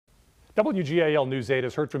WGAL News 8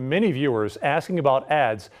 has heard from many viewers asking about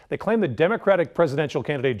ads that claim the Democratic presidential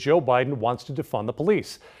candidate Joe Biden wants to defund the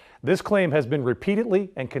police. This claim has been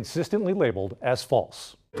repeatedly and consistently labeled as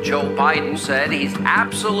false. Joe Biden said he's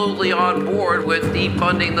absolutely on board with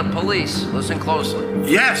defunding the police. Listen closely.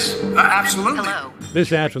 Yes, absolutely. Hello.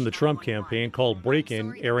 This ad from the Trump campaign, called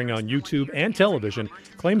Break-In, airing on YouTube and television,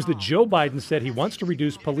 claims that Joe Biden said he wants to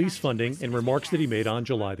reduce police funding in remarks that he made on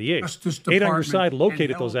July the 8th. 8 on Your Side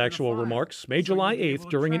located those actual remarks made July 8th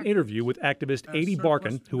during an interview with activist Adi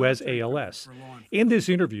Barkan, who has ALS. In this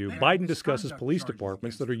interview, Biden discusses police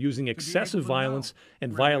departments that are using excessive violence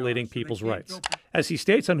and violating people's rights. As he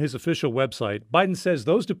states on his official website, Biden says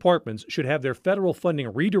those departments should have their federal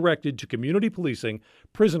funding redirected to community policing,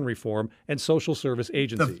 prison reform, and social service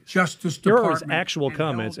agencies. Here are his actual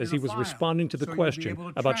comments as he was responding to the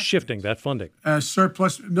question about shifting that funding.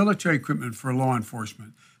 Surplus military equipment for law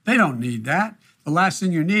enforcement. They don't need that. The last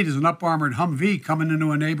thing you need is an up-armored Humvee coming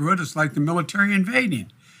into a neighborhood. It's like the military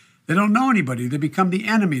invading. They don't know anybody. They become the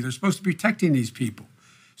enemy. They're supposed to be protecting these people.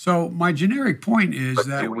 So my generic point is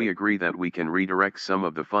that... Do we agree that we can redirect some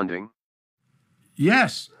of the funding?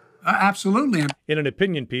 Yes, absolutely. In an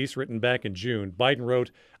opinion piece written back in June, Biden wrote,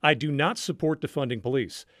 "I do not support defunding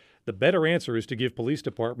police. The better answer is to give police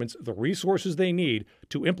departments the resources they need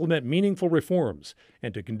to implement meaningful reforms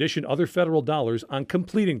and to condition other federal dollars on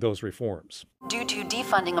completing those reforms." Due to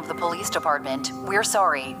defunding of the police department, we're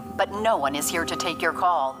sorry, but no one is here to take your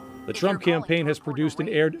call. The Trump campaign has produced and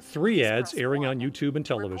aired 3 ads airing on YouTube and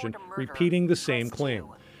television, repeating the same claim.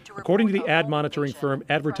 According to the ad monitoring firm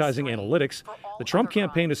Advertising Analytics, the Trump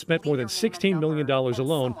campaign has spent more than $16 million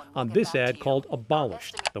alone on this ad called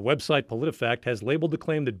Abolished. The website PolitiFact has labeled the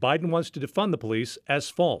claim that Biden wants to defund the police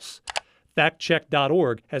as false.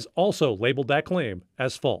 Factcheck.org has also labeled that claim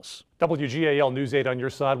as false. WGAL News 8 on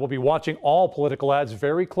Your Side will be watching all political ads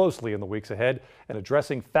very closely in the weeks ahead and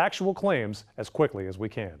addressing factual claims as quickly as we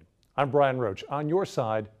can. I'm Brian Roach on Your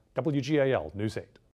Side, WGAL News 8.